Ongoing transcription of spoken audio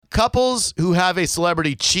couples who have a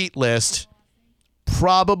celebrity cheat list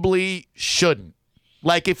probably shouldn't.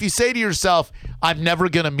 Like, if you say to yourself, I'm never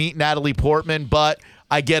going to meet Natalie Portman, but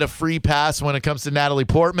I get a free pass when it comes to Natalie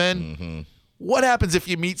Portman. What happens if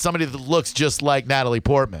you meet somebody that looks just like Natalie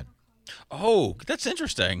Portman? Oh, that's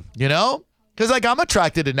interesting. You know? Because, like, I'm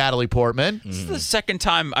attracted to Natalie Portman. This is the second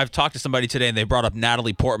time I've talked to somebody today and they brought up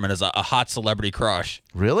Natalie Portman as a hot celebrity crush.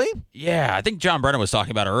 Really? Yeah, I think John Brennan was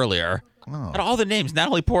talking about it earlier. Out of all the names,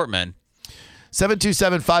 Natalie Portman.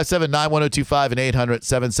 727-579-1025 and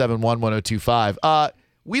 800-771-1025.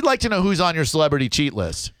 We'd like to know who's on your celebrity cheat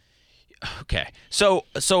list. Okay. So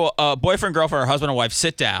boyfriend, girlfriend, or husband and wife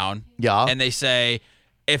sit down. Yeah. And they say,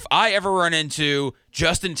 if I ever run into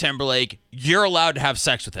Justin Timberlake, you're allowed to have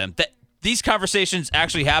sex with him. These conversations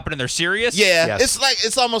actually happen and they're serious? Yeah, Yes.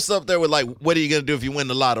 it's almost up there with like, what are you gonna do if you win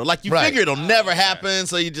the lotto? Like you Right. figure it'll never happen,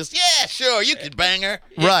 so you just sure you could bang her.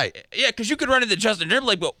 Right. Yeah, because you could run into Justin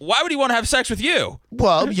Timberlake, but why would he want to have sex with you?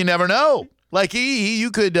 Well, you never know. Like,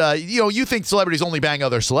 you could, you think celebrities only bang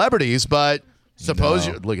other celebrities, but suppose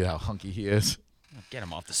you look at how hunky he is. Get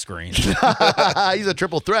him off the screen. He's a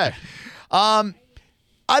triple threat.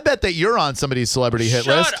 I bet that you're on somebody's celebrity hit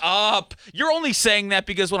list. Shut up. You're only saying that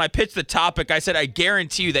because when I pitched the topic, I said I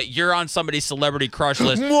guarantee you that you're on somebody's celebrity crush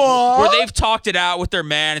list What? where they've talked it out with their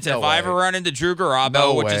man and said, No if I way. ever run into Drew Garabo,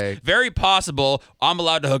 No which way. is very possible, I'm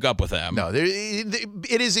allowed to hook up with him. No,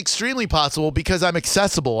 it is extremely possible because I'm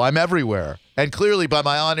accessible. I'm everywhere. And clearly by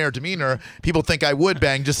my on-air demeanor, people think I would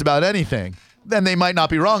bang just about anything. Then they might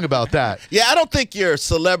not be wrong about that. Yeah, I don't think your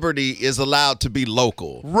celebrity is allowed to be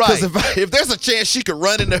local. Right. Because if there's a chance she could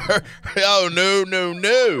run into her, oh no.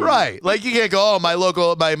 Right. Like, you can't go,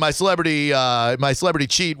 my celebrity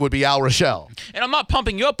cheat would be Al Rochelle. And I'm not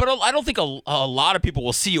pumping you up, but I don't think a lot of people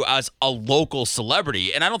will see you as a local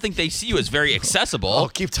celebrity, and I don't think they see you as very accessible. Oh,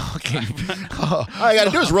 keep talking. All I got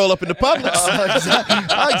to do is roll up in the Publix.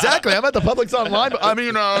 Exactly. I'm at the Publix online. I'm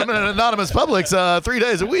in an anonymous Publix 3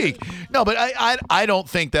 days a week. No, but I don't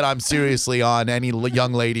think that I'm seriously on any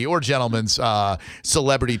young lady or gentleman's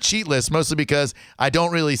celebrity cheat list, mostly because I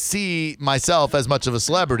don't really see myself as much of a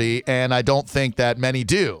celebrity, and I don't think that many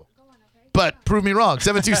do. But prove me wrong.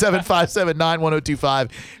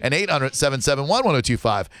 727-579-1025 and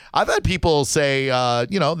 800-771-1025. I've had people say,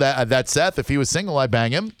 that Seth, if he was single, I'd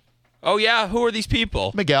bang him. Oh, yeah? Who are these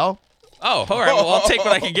people? Miguel. Oh, all right. Well, I'll take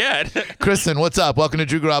what I can get. Kristen, what's up? Welcome to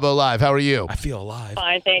Drew Garabo Live. How are you? I feel alive.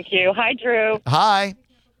 Fine, thank you. Hi, Drew. Hi.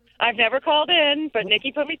 I've never called in, but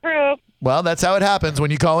Nikki put me through. Well, that's how it happens.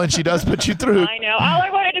 When you call in, she does put you through. I know. All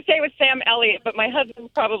I wanted to say was Sam Elliott, but my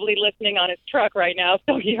husband's probably listening on his truck right now,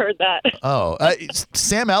 so he heard that. Oh,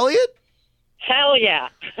 Sam Elliott? Hell yeah.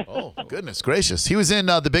 Oh, goodness gracious. He was in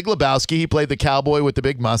The Big Lebowski. He played the cowboy with the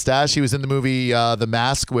big mustache. He was in the movie The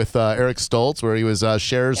Mask with Eric Stoltz, where he was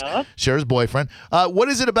Cher's boyfriend. What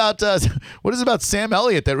is it about Sam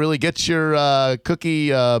Elliott that really gets your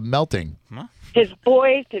cookie melting? His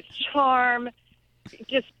voice, his charm,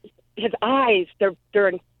 just his eyes, they're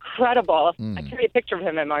incredible. I carry a picture of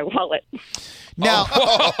him in my wallet. Now,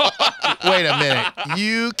 wait a minute.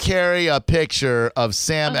 You carry a picture of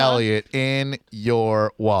Sam Elliott in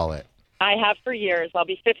your wallet. I have for years. I'll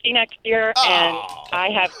be 50 next year, and I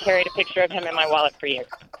have carried a picture of him in my wallet for years.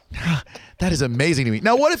 That is amazing to me.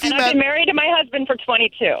 Now, what if you And I've been married to my husband for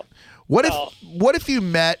 22. What if you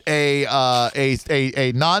met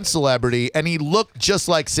a non-celebrity and he looked just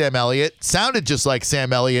like Sam Elliott, sounded just like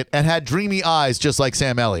Sam Elliott, and had dreamy eyes just like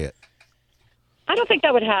Sam Elliott? I don't think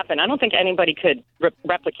that would happen. I don't think anybody could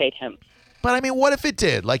replicate him. But I mean, what if it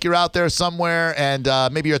did? Like, you're out there somewhere and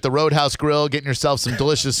maybe you're at the Roadhouse Grill getting yourself some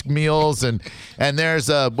delicious meals, and there's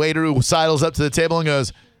a waiter who sidles up to the table and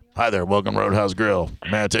goes, "Hi there, welcome Roadhouse Grill.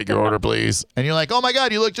 May I take your order, please?" And you're like, "Oh my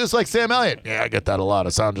God, you look just like Sam Elliott." "Yeah, I get that a lot. I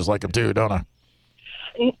sound just like him too, don't I?"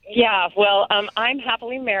 Yeah, well, I'm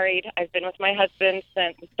happily married. I've been with my husband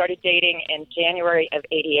since we started dating in January of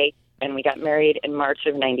 '88, and we got married in March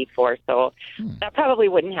of '94. So that probably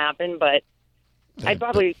wouldn't happen, but I'd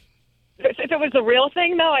probably, if it was the real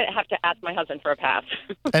thing, though, I'd have to ask my husband for a pass.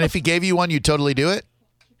 And if he gave you one, you'd totally do it?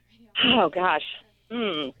 Oh, gosh.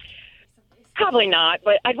 Probably not,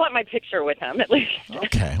 but I'd want my picture with him at least.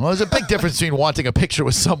 Okay. Well, there's a big difference between wanting a picture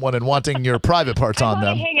with someone and wanting your private parts on I them.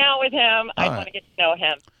 want to hang out with him. I want to get to know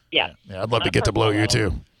him. Yeah. Yeah, I'd love to get to blow you,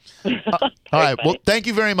 too. All right. Well, thank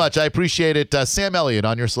you very much. I appreciate it. Sam Elliott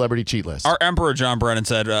on your celebrity cheat list. Our Emperor John Brennan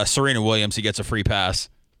said Serena Williams, he gets a free pass.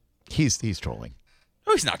 He's trolling.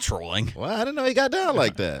 Oh, he's not trolling. Well, I didn't know he got down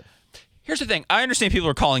like that. Here's the thing. I understand people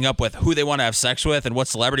are calling up with who they want to have sex with and what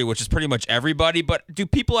celebrity, which is pretty much everybody. But do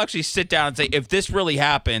people actually sit down and say, if this really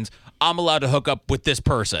happens, I'm allowed to hook up with this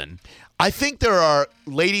person? I think there are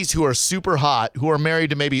ladies who are super hot who are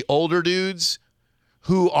married to maybe older dudes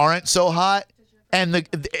who aren't so hot. And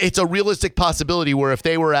it's a realistic possibility where if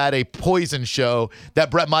they were at a Poison show,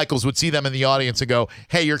 that Bret Michaels would see them in the audience and go,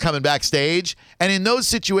 hey, you're coming backstage. And in those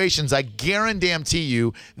situations, I guarantee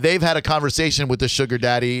you, they've had a conversation with the sugar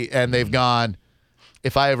daddy and they've gone,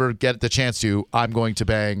 if I ever get the chance to, I'm going to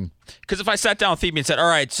bang. Because if I sat down with Phoebe and said, all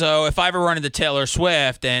right, so if I ever run into Taylor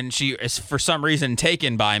Swift and she is for some reason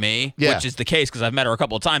taken by me, which is the case because I've met her a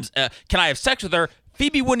couple of times, can I have sex with her?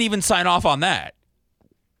 Phoebe wouldn't even sign off on that.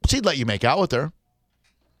 She'd let you make out with her.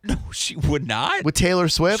 No, she would not. With Taylor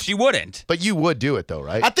Swift? She wouldn't. But you would do it, though,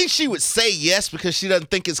 right? I think she would say yes because she doesn't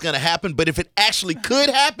think it's going to happen. But if it actually could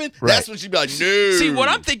happen, that's when she'd be like, no. See, what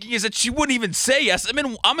I'm thinking is that she wouldn't even say yes.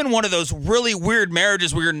 I'm in one of those really weird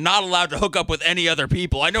marriages where you're not allowed to hook up with any other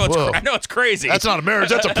people. I know it's crazy. That's not a marriage.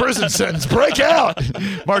 That's a prison sentence. Break out.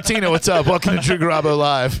 Martina, what's up? Welcome to Drew Garabo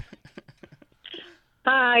Live.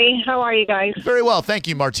 Hi, how are you guys? Very well. Thank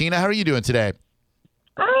you, Martina. How are you doing today?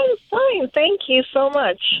 I'm fine. Thank you so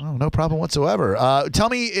much. Oh, no problem whatsoever. Tell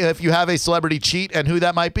me if you have a celebrity cheat and who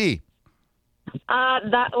that might be.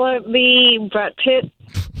 That would be Brad Pitt.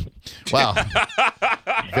 Wow.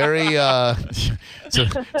 Very,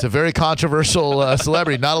 it's a very controversial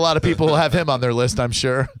celebrity. Not a lot of people have him on their list, I'm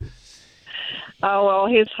sure. Oh, well,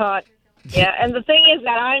 he's hot. Yeah, and the thing is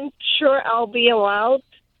that I'm sure I'll be allowed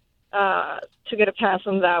to get a pass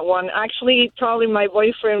on that one. Actually, probably my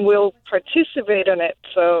boyfriend will participate in it.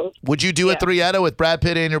 So, would you do a threesome with Brad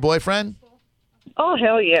Pitt and your boyfriend? Oh,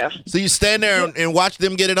 hell yeah. So you stand there and watch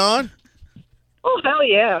them get it on? Oh, hell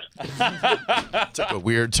yeah. Took a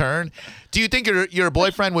weird turn. Do you think your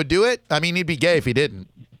boyfriend would do it? I mean, he'd be gay if he didn't.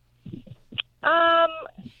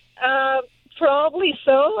 Probably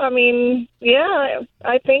so. I mean, yeah,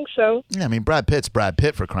 I think so. Yeah, I mean, Brad Pitt's Brad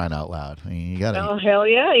Pitt, for crying out loud. I mean, you gotta. Oh, hell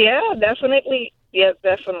yeah. Yeah, definitely. Yeah,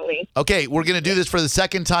 definitely. Okay, we're going to do this for the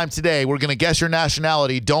second time today. We're going to guess your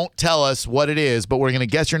nationality. Don't tell us what it is, but we're going to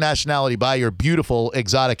guess your nationality by your beautiful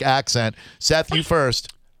exotic accent. Seth, you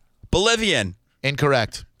first. Bolivian.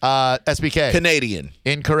 Incorrect. SBK. Canadian.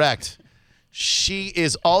 Incorrect. She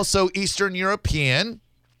is also Eastern European.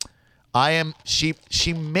 She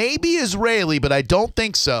may be Israeli, but I don't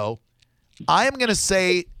think so. I am going to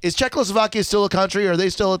say, is Czechoslovakia still a country? Are they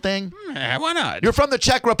still a thing? Why not? You're from the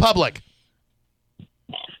Czech Republic.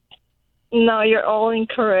 No, you're all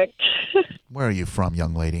incorrect. Where are you from,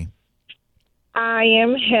 young lady? I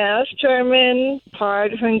am half German,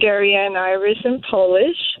 part Hungarian, Irish, and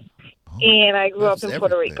Polish. And I grew up in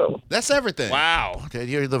Puerto Rico. That's everything. Wow. Okay,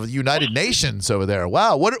 you're the United Nations over there.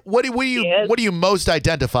 Wow. What do you most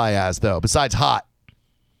identify as, though, besides hot?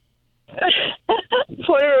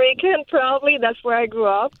 Puerto Rican, probably. That's where I grew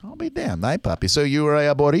up. I'll be damned, night puppy. So you were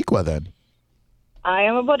a Boricua then? I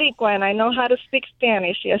am a Boricua, and I know how to speak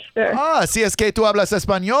Spanish. Yes, sir. Si es que tú hablas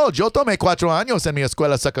español. Yo tomé 4 años en mi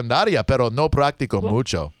escuela secundaria, pero no practico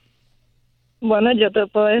mucho. Bueno, yo te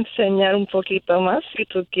puedo enseñar un poquito más si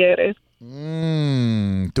tú quieres.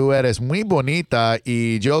 Tú eres muy bonita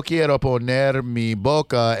y yo quiero poner mi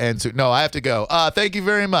boca en su... No, I have to go. Thank you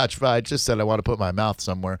very much. I just said I want to put my mouth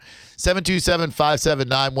somewhere.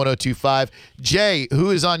 727-579-1025. Jay,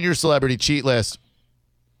 who is on your celebrity cheat list?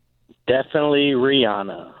 Definitely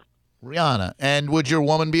Rihanna. Rihanna. And would your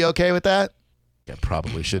woman be okay with that? I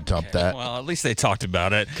probably should dump that. Well, at least they talked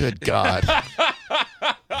about it. Good God.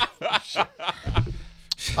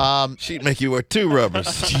 She'd make you wear 2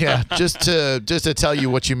 rubbers. Yeah, just to tell you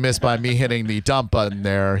what you missed by me hitting the dump button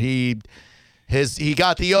there. He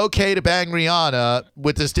got the okay to bang Rihanna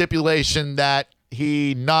with the stipulation that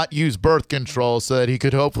he not use birth control so that he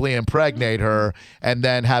could hopefully impregnate her and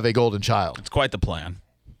then have a golden child. It's quite the plan.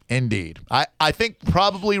 Indeed. I think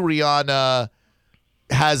probably Rihanna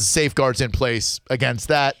has safeguards in place against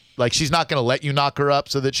that. Like, she's not going to let you knock her up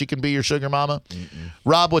so that she can be your sugar mama.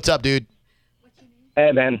 Rob, what's up, dude?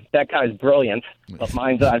 Hey, man, that guy's brilliant. But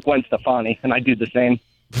mine's Gwen Stefani, and I do the same.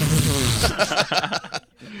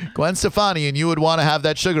 Gwen Stefani, and you would want to have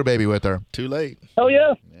that sugar baby with her. Too late. Oh,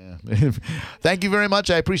 yeah. Thank you very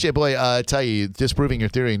much. I appreciate it. Boy, I tell you, disproving your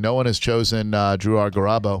theory, no one has chosen Drew R.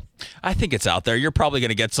 Garabo. I think it's out there. You're probably going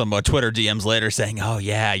to get some Twitter DMs later saying, oh,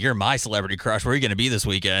 yeah, you're my celebrity crush. Where are you going to be this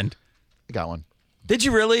weekend? I got one. Did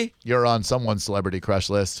you really? You're on someone's celebrity crush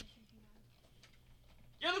list.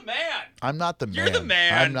 You're the man. I'm not the man. You're the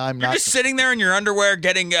man. I'm You're not. just sitting there in your underwear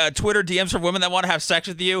getting Twitter DMs from women that want to have sex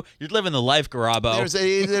with you. You're living the life, Garabo.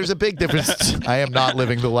 There's a big difference. I am not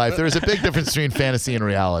living the life. There's a big difference between fantasy and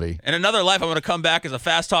reality. In another life, I'm going to come back as a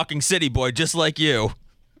fast-talking city boy just like you.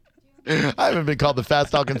 I haven't been called the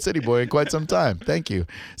fast talking city boy in quite some time. Thank you.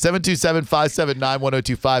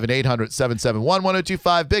 727-579-1025 and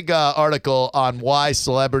 800-771-1025. Big article on why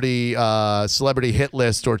celebrity hit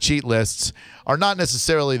lists or cheat lists are not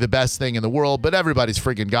necessarily the best thing in the world, but everybody's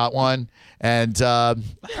freaking got one. And I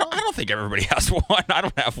don't think everybody has one. I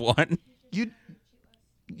don't have one.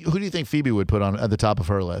 who do you think Phoebe would put on at the top of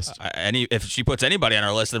her list? If she puts anybody on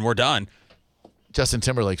our list, then we're done. Justin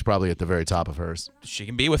Timberlake's probably at the very top of hers. She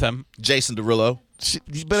can be with him. Jason Derulo.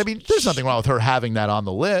 But I mean, there's nothing wrong with her having that on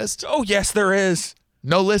the list. Oh, yes, there is.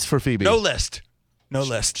 No list for Phoebe. No list. No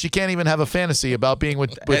list. She can't even have a fantasy about being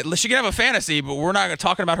with She can have a fantasy, but we're not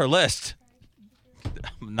talking about her list.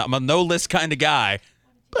 I'm a no list kind of guy.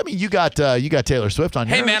 I mean, you got Taylor Swift on.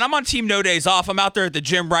 Hey yours. man, I'm on team no days off. I'm out there at the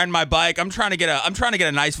gym riding my bike. I'm trying to get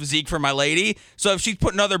a nice physique for my lady. So if she's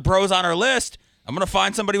putting other bros on her list, I'm gonna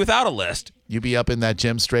find somebody without a list. You be up in that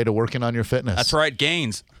gym straight to working on your fitness. That's right,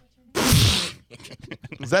 Gaines.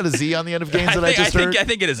 Is that a Z on the end of Gaines that I just heard? I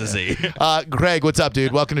think it is a Z. Greg, what's up,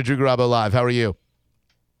 dude? Welcome to Drew Garabo Live. How are you?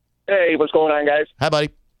 Hey, what's going on, guys? Hi, buddy.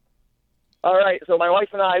 All right, so my wife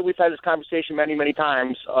and I, we've had this conversation many, many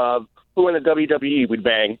times of who in the WWE would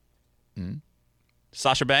bang.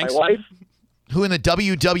 Sasha Banks. My wife, Who in the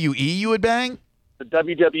WWE you would bang? the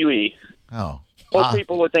WWE. Oh. Most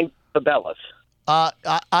people would think the Bellas.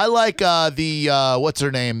 I like the what's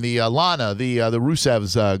her name? The Lana, the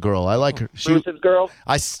Rusev's girl. I like her. Rusev's girl?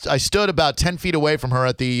 I stood about 10 feet away from her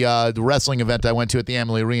at the wrestling event I went to at the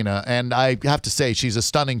Amalie Arena, and I have to say she's a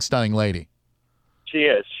stunning lady. She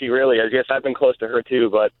is. She really is. Yes, I've been close to her too,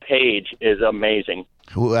 but Paige is amazing.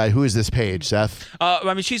 Who is this Paige, Seth?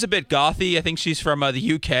 I mean, she's a bit gothy. I think she's from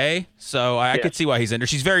the UK, so I could see why he's in her.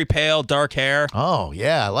 She's very pale, dark hair. Oh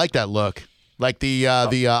yeah, I like that look. Like the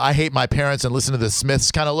I hate my parents and listen to the Smiths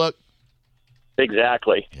kind of look.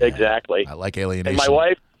 Exactly. Yeah, exactly. I like Alienation.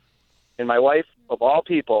 And my wife, of all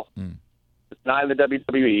people, is not in the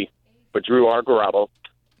WWE, but Drew R. Garabo.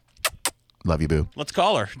 Love you, boo. Let's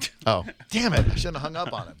call her. Oh, damn it. I shouldn't have hung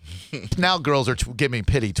up on him. Now girls are giving me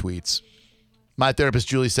pity tweets. My therapist,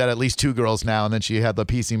 Julie, said at least 2 girls now, and then she had the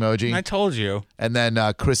peace emoji. I told you. And then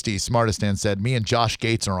Christy, Smartastan, said, me and Josh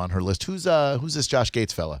Gates are on her list. Who's this Josh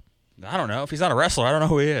Gates fella? I don't know. If he's not a wrestler, I don't know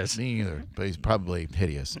who he is. Me either, but he's probably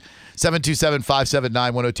hideous.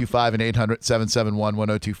 727-579-1025 and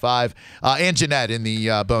 800-771-1025. And Jeanette in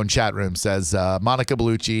the Bone chat room says Monica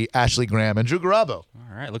Bellucci, Ashley Graham, and Drew Garabo.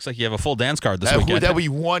 All right. Looks like you have a full dance card this weekend. That would be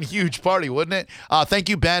one huge party, wouldn't it? Thank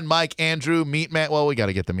you, Ben, Mike, Andrew, Meat Man. Well, we got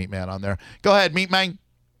to get the Meat Man on there. Go ahead, Meat Man.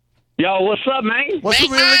 Yo, what's up, man? What's the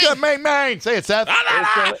really good Meat Man? Say it, Seth.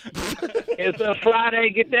 It's a Friday.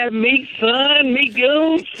 Get that meat, son. Meat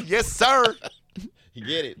goons. Yes, sir. You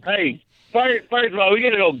get it. Hey, first of all, we got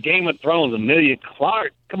to go Game of Thrones. Amelia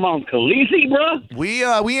Clark. Come on, Khaleesi, bro.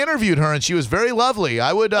 We interviewed her, and she was very lovely.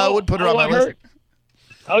 I would put her on my list.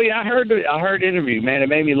 Oh, yeah, I heard the interview, man. It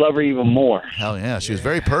made me love her even more. Hell yeah, she was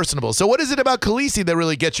very personable. So what is it about Khaleesi that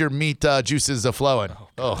really gets your meat juices flowing?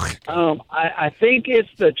 Oh, I think it's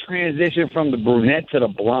the transition from the brunette to the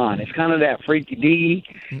blonde. It's kind of that freaky D.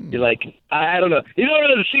 You're like, I don't know. You know,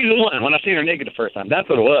 it was season 1 when I seen her naked the first time. That's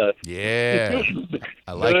what it was. yeah.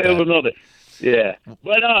 I like It that. was another. Yeah.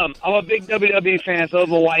 But I'm a big WWE fan. So is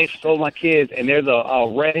my wife, so is my kids. And there's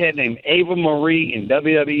a redhead named Ava Marie in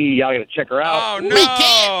WWE. Y'all got to check her out. Oh,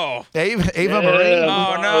 no. Ava Marie?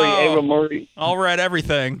 Oh, no. Ava Marie. All read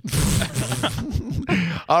everything.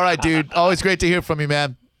 All right, dude. Always great to hear from you,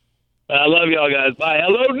 man. I love y'all guys. Bye.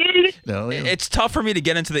 Hello, dude. No, yeah. It's tough for me to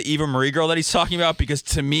get into the Eva Marie girl that he's talking about because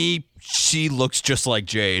to me, she looks just like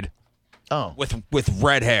Jade. Oh. With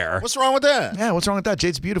red hair. What's wrong with that? Yeah, what's wrong with that?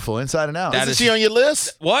 Jade's beautiful inside and out. Isn't she on your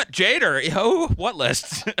list? What? Jade or who? What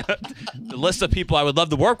list? The list of people I would love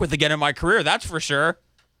to work with again in my career, that's for sure.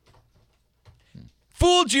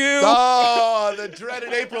 Fooled you. Oh, the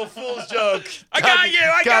dreaded April Fool's joke. I got you.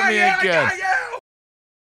 I got me you. I again. got you.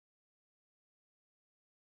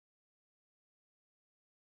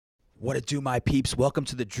 What it do, my peeps? Welcome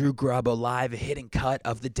to the Drew Garabo Live Hidden Cut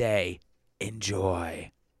of the Day. Enjoy.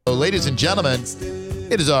 So, ladies and gentlemen,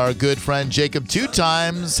 it is our good friend Jacob 2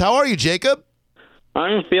 times. How are you, Jacob?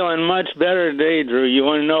 I'm feeling much better today, Drew. You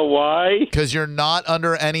want to know why? Because you're not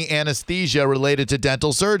under any anesthesia related to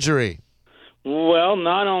dental surgery. Well,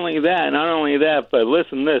 not only that, but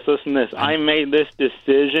listen to this. I made this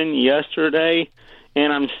decision yesterday,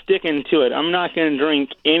 and I'm sticking to it. I'm not going to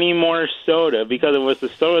drink any more soda because it was the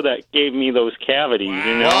soda that gave me those cavities,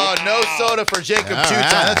 you know? Oh, no soda for Jacob 2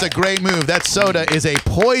 times. That's a great move. That soda is a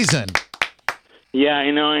poison. Yeah,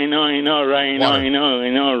 I know,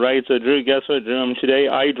 right? So, Drew, guess what, Drew? Today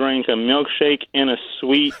I drank a milkshake and a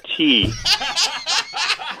sweet tea.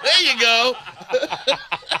 There you go.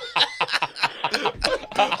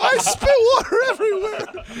 I spit water everywhere.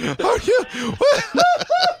 Are you?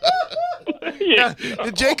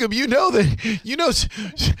 Jacob, you know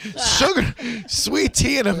sugar, sweet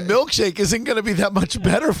tea, and a milkshake isn't going to be that much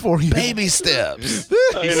better for you. Baby steps.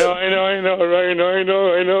 I know,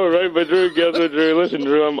 right? But Drew, guess what, Drew? Listen,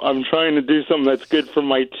 Drew, I'm trying to do something that's good for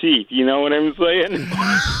my teeth. You know what I'm saying?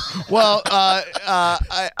 Well,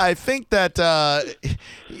 I think that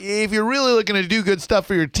if you're really looking to do good stuff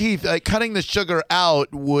for your teeth, cutting the sugar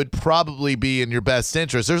out would probably be in your best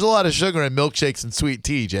interest. There's a lot of sugar in milkshakes and sweet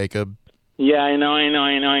tea, Jacob. Yeah, I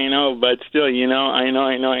know, but still, I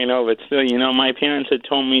know, but still, my parents had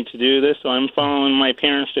told me to do this, so I'm following my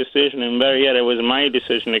parents' decision, and better yet, it was my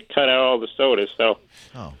decision to cut out all the soda, so.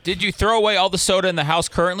 Oh. Did you throw away all the soda in the house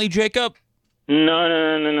currently, Jacob?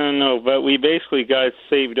 No, but we basically got it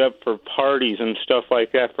saved up for parties and stuff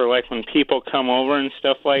like that, for like when people come over and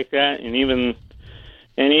stuff like that, and even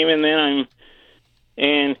then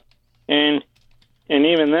And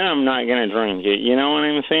even then, I'm not going to drink it. You know what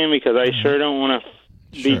I'm saying? Because I sure don't want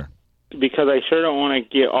to because I sure don't want to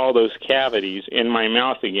get all those cavities in my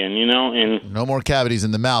mouth again. And no more cavities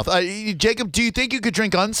in the mouth. Jacob, do you think you could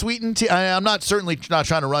drink unsweetened tea? I'm certainly not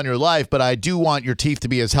trying to run your life, but I do want your teeth to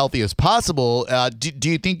be as healthy as possible. Do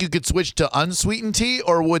you think you could switch to unsweetened tea,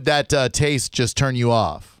 or would that taste just turn you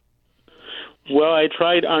off? Well, I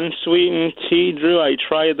tried unsweetened tea, Drew. I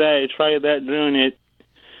tried that, Drew,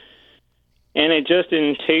 and it just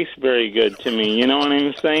didn't taste very good to me. You know what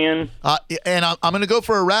I'm saying? And I'm going to go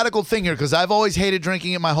for a radical thing here because I've always hated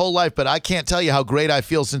drinking it my whole life, but I can't tell you how great I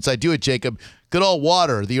feel since I do it, Jacob. Good old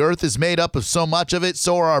water. The earth is made up of so much of it.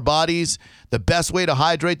 So are our bodies. The best way to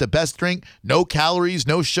hydrate, the best drink, no calories,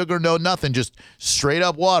 no sugar, no nothing, just straight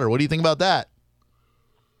up water. What do you think about that?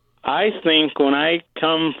 I think when I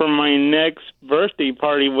come for my next birthday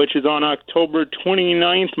party, which is on October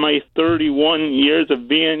 29th, my 31 years of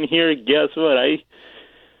being here, guess what?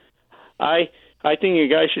 I think you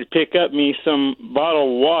guys should pick up me some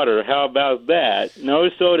bottled water. How about that?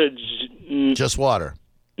 No soda. Just water.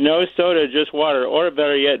 No soda, just water. Or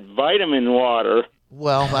better yet, vitamin water.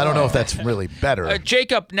 Well, I don't know if that's really better.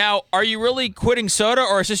 Jacob, now, are you really quitting soda,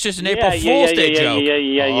 or is this just an April Fool's Day joke?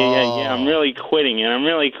 Yeah. I'm really quitting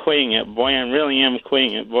it. Boy, I really am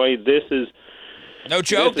quitting it. Boy, this is... No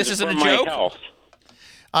joke? This isn't a joke? Health.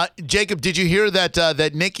 Jacob, did you hear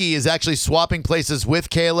that Nikki is actually swapping places with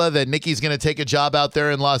Kayla, that Nikki's going to take a job out there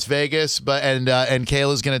in Las Vegas, and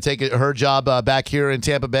Kayla's going to take her job back here in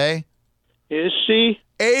Tampa Bay? Is she?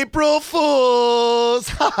 April Fools!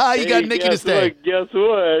 You got Nikki to stay. Guess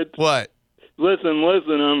what? What? Listen. What?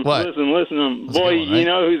 Listen. Boy, right? You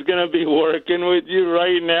know who's going to be working with you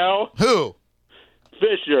right now? Who?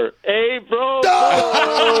 Fisher. April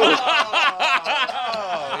Fools!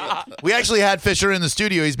 We actually had Fisher in the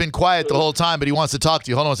studio. He's been quiet the whole time, but he wants to talk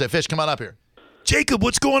to you. Hold on a second. Fish, come on up here. Jacob,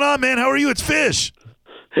 what's going on, man? How are you? It's Fish.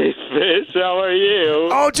 Hey, Fish, how are you?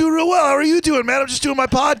 Oh, doing real well. How are you doing, man? I'm just doing my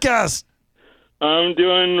podcast. I'm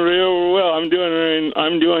doing real well. I'm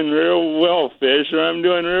doing real well, Fish. I'm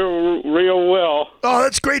doing real well. Oh,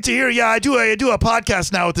 that's great to hear. Yeah, I do a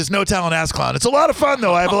podcast now with this No Talent Ass Clown. It's a lot of fun,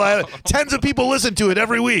 though. I have tens of people listen to it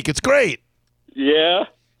every week. It's great. Yeah?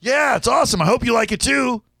 Yeah, it's awesome. I hope you like it,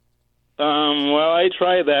 too. Well, I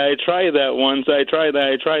tried that. I tried that once,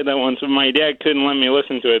 but my dad couldn't let me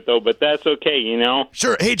listen to it, though, but that's okay, you know?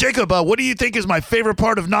 Sure. Hey, Jacob, what do you think is my favorite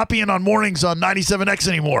part of not being on mornings on 97X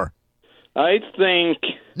anymore? I think...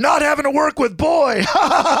 Not having to work with Boy. You're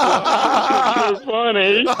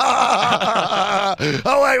funny.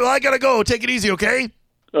 All right, well, I got to go. Take it easy, okay?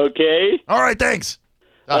 Okay. All right, thanks.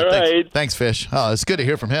 All right. Thanks, Fish. Oh, it's good to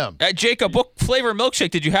hear from him. Jacob, what flavor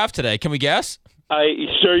milkshake did you have today? Can we guess?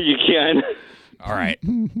 Sure you can. All right.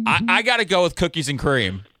 I got to go with cookies and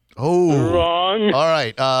cream. Oh. Wrong. All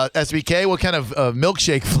right. SBK, what kind of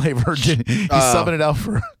milkshake flavor did you subbing it out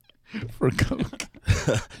for Coke?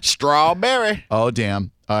 Strawberry. Oh,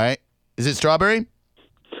 damn. All right. Is it strawberry?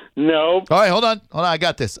 No. All right, hold on. I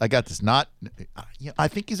got this. Not. I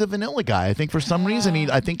think he's a vanilla guy. I think for some reason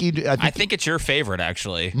I think it's your favorite,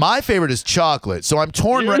 actually. My favorite is chocolate. So I'm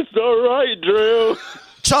torn. You're so right, Drew.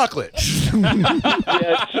 Chocolate.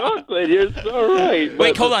 Yeah, chocolate. You're so right.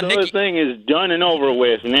 Wait, hold on, Nikki. The thing is done and over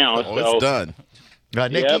with now. Oh, it's done.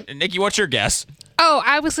 Nikki? Yep. Nikki, what's your guess? Oh,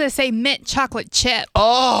 I was going to say mint chocolate chip.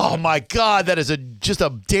 Oh, my God. That is just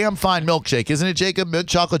a damn fine milkshake, isn't it, Jacob? Mint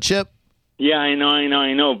chocolate chip? Yeah, I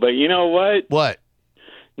know. But you know what? What?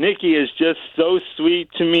 Nikki is just so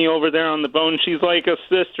sweet to me over there on the phone. She's like a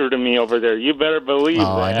sister to me over there. You better believe that.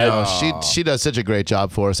 I know. She does such a great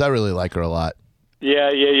job for us. I really like her a lot.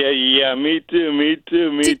 Yeah. Me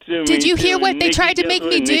too. Did you hear what they tried to make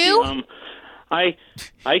me do? I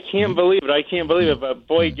can't believe it. But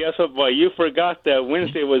boy, guess what, boy? You forgot that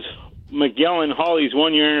Wednesday was Miguel and Holly's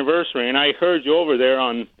 1-year anniversary, and I heard you over there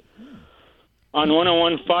on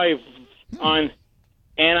 101.5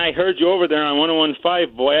 and I heard you over there on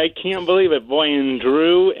 101.5, boy. I can't believe it, boy. And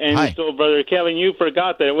Drew and Soul Brother Kevin, you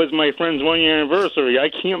forgot that it was my friend's 1-year anniversary. I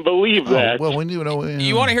can't believe that. Well, when you know,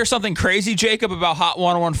 you want to hear something crazy, Jacob, about Hot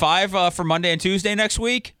 101.5 for Monday and Tuesday next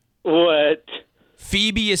week? What?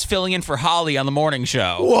 Phoebe is filling in for Holly on the morning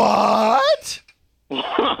show. What?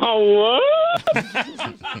 What?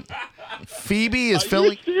 Phoebe is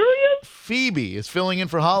filling. Are you serious? Phoebe is filling in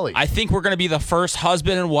for Holly. I think we're going to be the first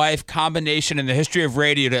husband and wife combination in the history of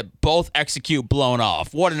radio to both execute Blown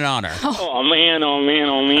Off. What an honor! Oh man!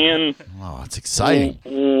 Oh, it's exciting.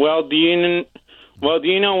 Well, do you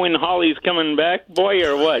know when Holly's coming back, boy,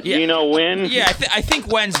 or what? Yeah. Do you know when? Yeah, I think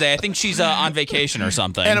Wednesday. I think she's on vacation or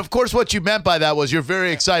something. And of course, what you meant by that was you're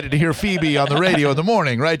very excited to hear Phoebe on the radio in the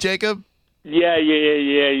morning, right, Jacob?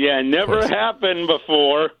 Yeah. Never happened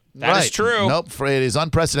before. That is true. Nope, it is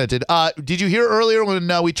unprecedented. Did you hear earlier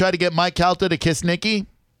when we tried to get Mike Calta to kiss Nikki?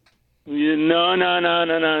 No.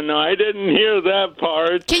 I didn't hear that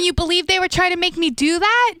part. Can you believe they were trying to make me do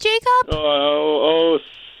that, Jacob? Oh,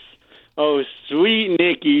 sweet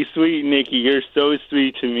Nikki, you're so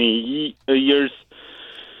sweet to me.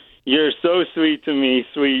 You're so sweet to me,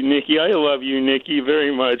 sweet Nikki. I love you, Nikki,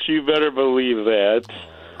 very much. You better believe that.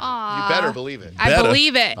 Aww. You better believe it. I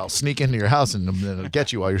believe it. I'll sneak into your house and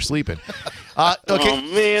get you while you're sleeping.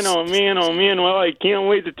 Okay. Oh man. Well, I can't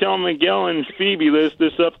wait to tell Miguel and Phoebe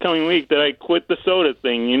this upcoming week that I quit the soda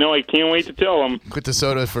thing. You know, I can't wait to tell them. Quit the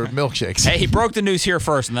soda for milkshakes. Hey, he broke the news here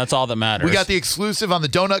first, and that's all that matters. We got the exclusive on the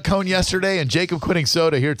donut cone yesterday, and Jacob quitting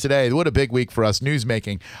soda here today. What a big week for us, news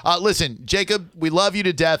making. Listen, Jacob, we love you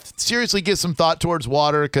to death. Seriously, give some thought towards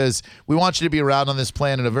water because we want you to be around on this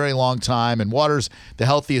planet a very long time, and water's the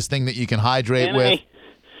healthiest thing that you can hydrate with.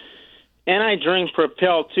 And I drink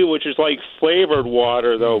Propel, too, which is like flavored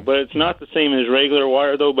water, though. But it's not the same as regular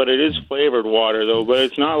water, though. But it is flavored water, though. But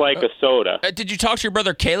it's not like a soda. Did you talk to your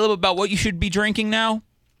brother Caleb about what you should be drinking now?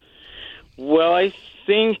 Well, I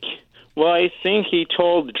think he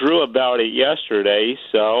told Drew about it yesterday,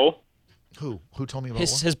 so... Who told me about what?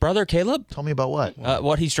 His brother Caleb? Told me about what?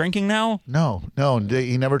 What he's drinking now? No.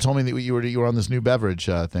 He never told me that you were on this new beverage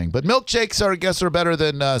thing. But milkshakes are better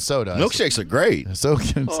than soda. Milkshakes are great.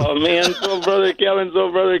 Oh man, Soul Brother Kevin,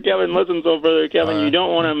 listen, Soul Brother Kevin, you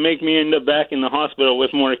don't want to make me end up back in the hospital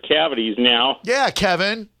with more cavities now. Yeah,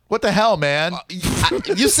 Kevin. What the hell, man?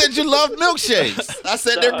 You said you love milkshakes. I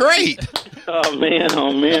said they're great. Oh man.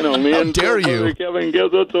 How dare you? Brother Kevin,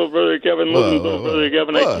 guess what, Soul Brother Kevin? Listen, Soul Brother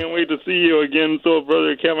Kevin, I can't wait to see you again, Soul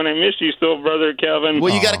Brother Kevin. I miss you, Soul Brother Kevin.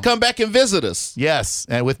 Well, you got to come back and visit us. Yes,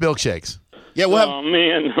 and with milkshakes. Yeah, oh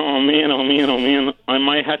man. I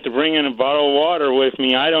might have to bring in a bottle of water with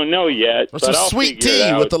me. I don't know yet. Or some sweet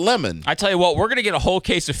tea with the lemon. I tell you what, we're going to get a whole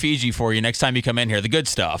case of Fiji for you next time you come in here. The good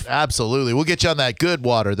stuff. Absolutely. We'll get you on that good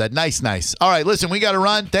water, that nice. All right, listen, we got to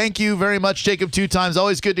run. Thank you very much, Jacob, 2 times.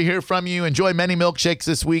 Always good to hear from you. Enjoy many milkshakes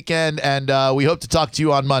this weekend, and we hope to talk to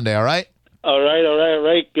you on Monday, all right? All right.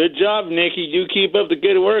 Good job, Nikki. You keep up the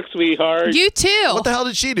good work, sweetheart. You too. What the hell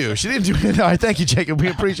did she do? She didn't do it. All right, thank you, Jacob. We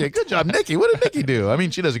appreciate it. Good job, Nikki. What did Nikki do? I mean,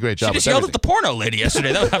 she does a great job. She just yelled at the porno lady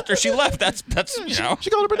yesterday. That was after she left. That's you know. She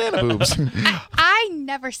called her banana boobs. I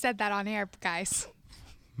never said that on air, guys.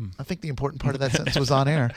 I think the important part of that sentence was on air.